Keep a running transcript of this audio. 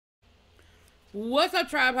What's up,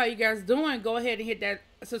 tribe? How you guys doing? Go ahead and hit that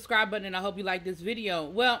subscribe button, and I hope you like this video.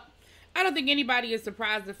 Well, I don't think anybody is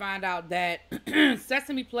surprised to find out that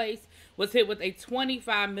Sesame Place was hit with a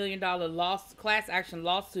 $25 million class action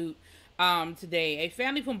lawsuit today. A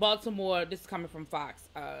family from Baltimore, this is coming from Fox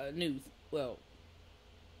News, well,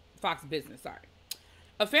 Fox Business, sorry.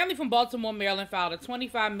 A family from Baltimore, Maryland filed a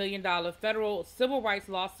 $25 million federal civil rights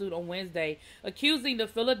lawsuit on Wednesday, accusing the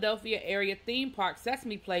Philadelphia area theme park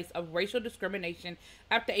Sesame Place of racial discrimination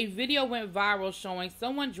after a video went viral showing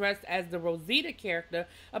someone dressed as the Rosita character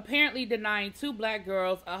apparently denying two black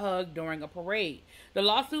girls a hug during a parade. The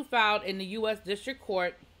lawsuit filed in the U.S. District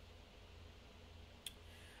Court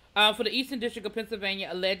for the Eastern District of Pennsylvania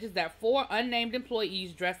alleges that four unnamed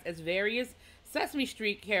employees dressed as various Sesame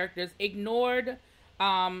Street characters ignored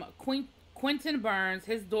Quentin Burns,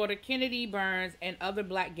 his daughter Kennedy Burns, and other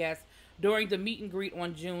black guests during the meet and greet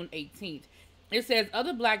on June 18th. It says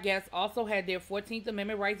other black guests also had their 14th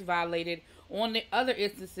Amendment rights violated on the other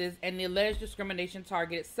instances, and the alleged discrimination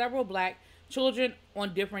targeted several black children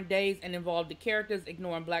on different days and involved the characters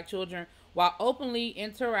ignoring black children while openly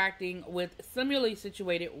interacting with similarly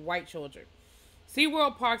situated white children.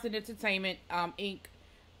 SeaWorld Parks and Entertainment, Inc.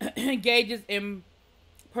 engages in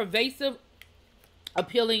pervasive and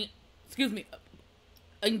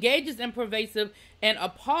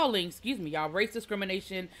appalling, race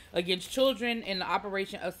discrimination against children in the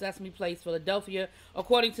operation of Sesame Place, Philadelphia,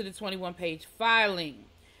 according to the 21-page filing.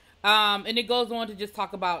 And it goes on to just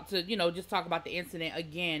talk about the incident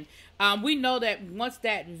again. We know that once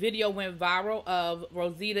that video went viral of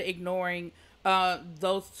Rosita ignoring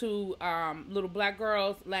those two little black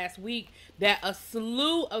girls last week, that a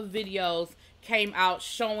slew of videos came out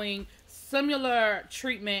showing similar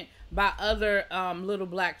treatment by other little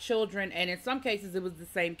black children, and in some cases it was the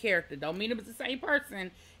same character. Don't mean it was the same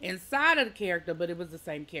person inside of the character, but it was the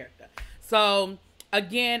same character. So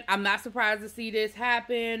again, I'm not surprised to see this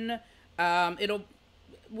happen.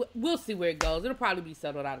 We'll see where it goes. It'll probably be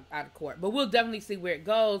settled out of court, but we'll definitely see where it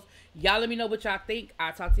goes. Y'all let me know what y'all think.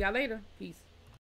 I'll talk to y'all later. Peace.